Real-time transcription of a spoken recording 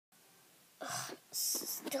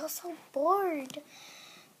Still so bored.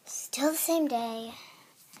 Still the same day.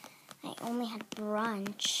 I only had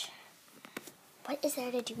brunch. What is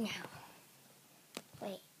there to do now?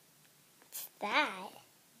 Wait, what's that?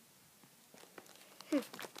 Let's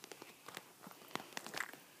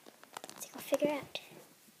go figure out.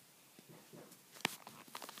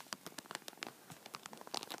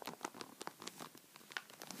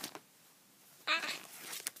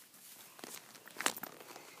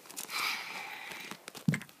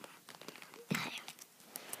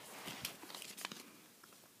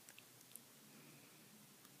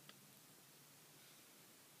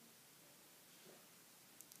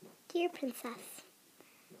 Dear Princess,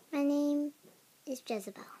 my name is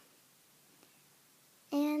Jezebel,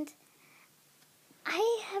 and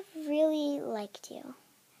I have really liked you,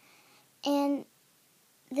 and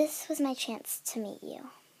this was my chance to meet you.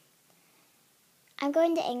 I'm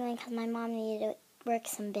going to England because my mom needed to work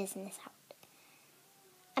some business out.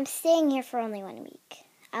 I'm staying here for only 1 week.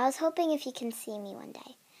 I was hoping if you can see me one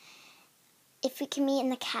day, if we can meet in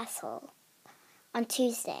the castle on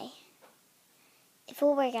Tuesday. If it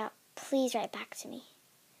will work out, please write back to me.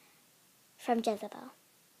 From Jezebel.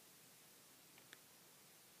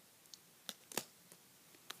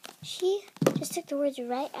 She just took the words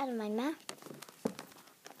right out of my mouth.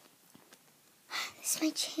 This is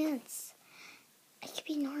my chance. I could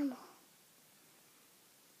be normal.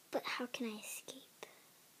 But how can I escape?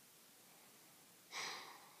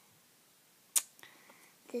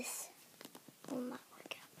 This will not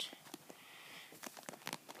work out.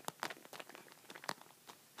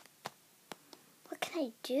 What can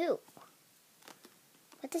I do?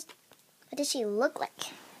 What does she look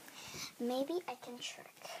like? Maybe I can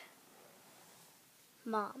trick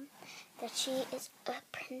Mom that she is a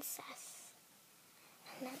princess.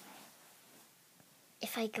 And then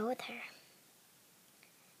if I go with her,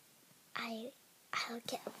 I'll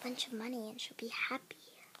get a bunch of money and she'll be happy.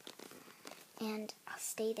 And I'll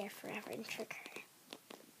stay there forever and trick her.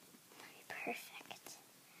 That'll be perfect.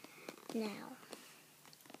 Now,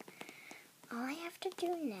 all I have to do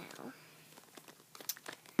now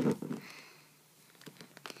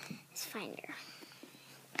is find her.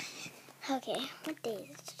 Okay, what day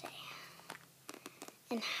is it today?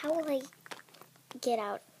 And how will I get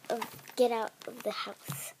out of the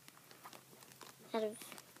house? The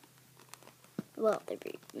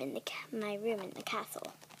room my room in the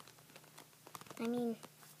castle. I mean,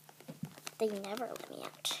 they never let me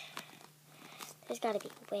out. There's got to be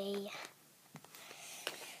a way.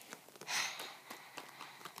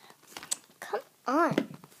 Come on.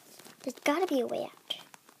 There's got to be a way out.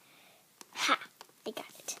 Ha! I got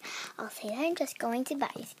it. I'll say that I'm just going to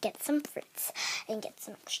get some fruits and get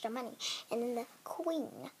some extra money. And then the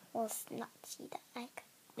queen will not see that I've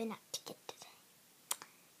been out to get it.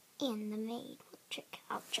 And the maid will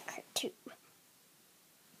I'll trick her too.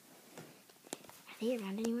 Are they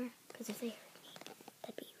around anywhere? Because if they hurt me,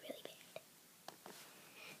 that'd be really bad.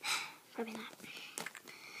 Probably not.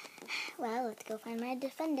 Well, let's go find my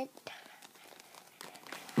defendant.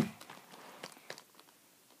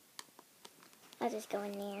 I'll just go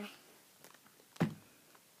in there.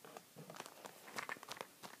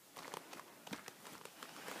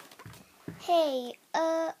 Hey,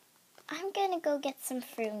 I'm gonna go get some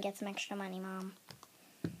fruit and get some extra money, Mom.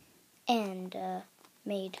 And,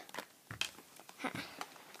 maid. Ha.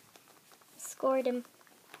 Scored him.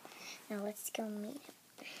 Now let's go meet him.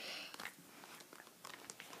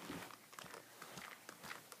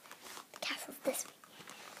 The castle's this way.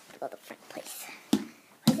 Go to the front place.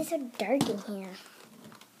 Why is it so dark in here?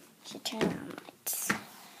 Should turn on lights.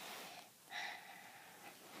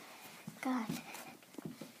 God.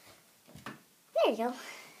 There you go.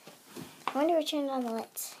 I wonder who turned on the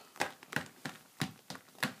lights.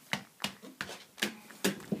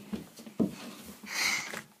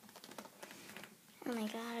 Oh my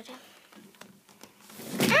God.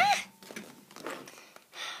 Ah!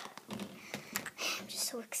 I'm just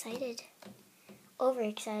so excited.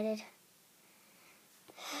 Overexcited.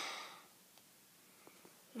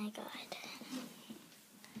 My God.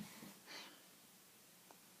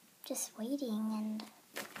 Just waiting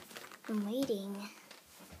and waiting.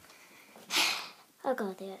 I'll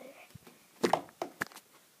go there.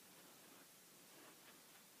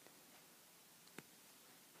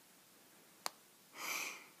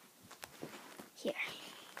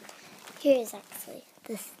 Here is actually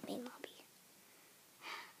this main lobby.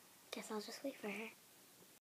 Guess I'll just wait for her.